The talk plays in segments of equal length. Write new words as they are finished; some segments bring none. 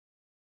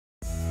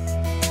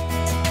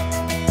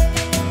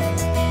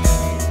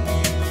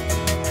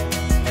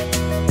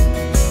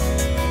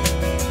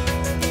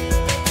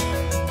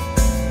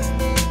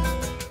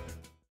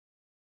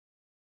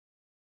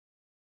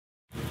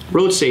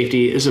Road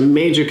safety is a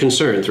major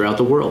concern throughout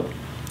the world.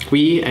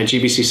 We at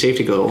GBC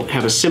Safety Glow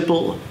have a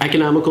simple,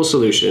 economical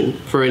solution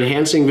for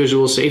enhancing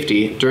visual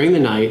safety during the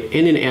night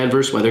and in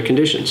adverse weather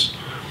conditions.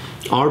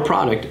 Our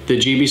product, the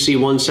GBC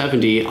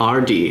 170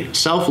 RD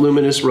Self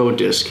Luminous Road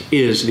Disk,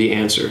 is the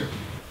answer.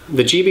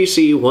 The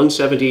GBC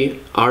 170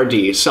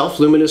 RD Self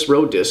Luminous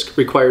Road Disk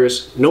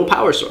requires no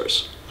power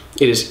source.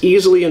 It is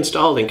easily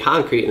installed in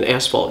concrete and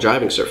asphalt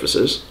driving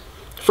surfaces.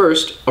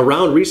 First, a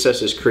round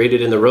recess is created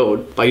in the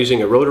road by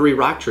using a rotary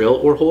rock drill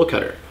or hole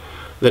cutter.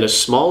 Then a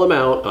small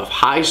amount of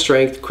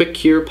high-strength,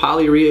 quick-cure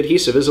polyurea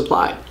adhesive is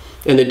applied,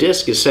 and the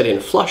disc is set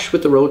in flush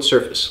with the road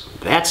surface.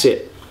 That's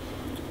it.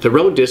 The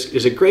road disc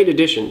is a great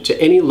addition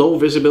to any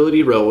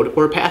low-visibility road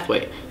or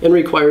pathway and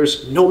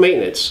requires no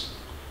maintenance.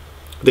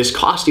 This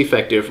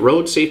cost-effective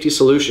road safety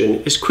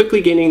solution is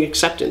quickly gaining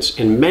acceptance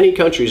in many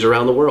countries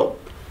around the world.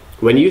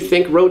 When you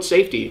think road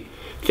safety,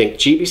 think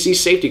GBC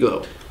Safety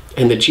Glow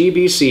and the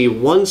GBC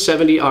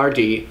 170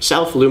 RD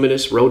Self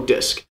Luminous Road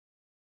Disk.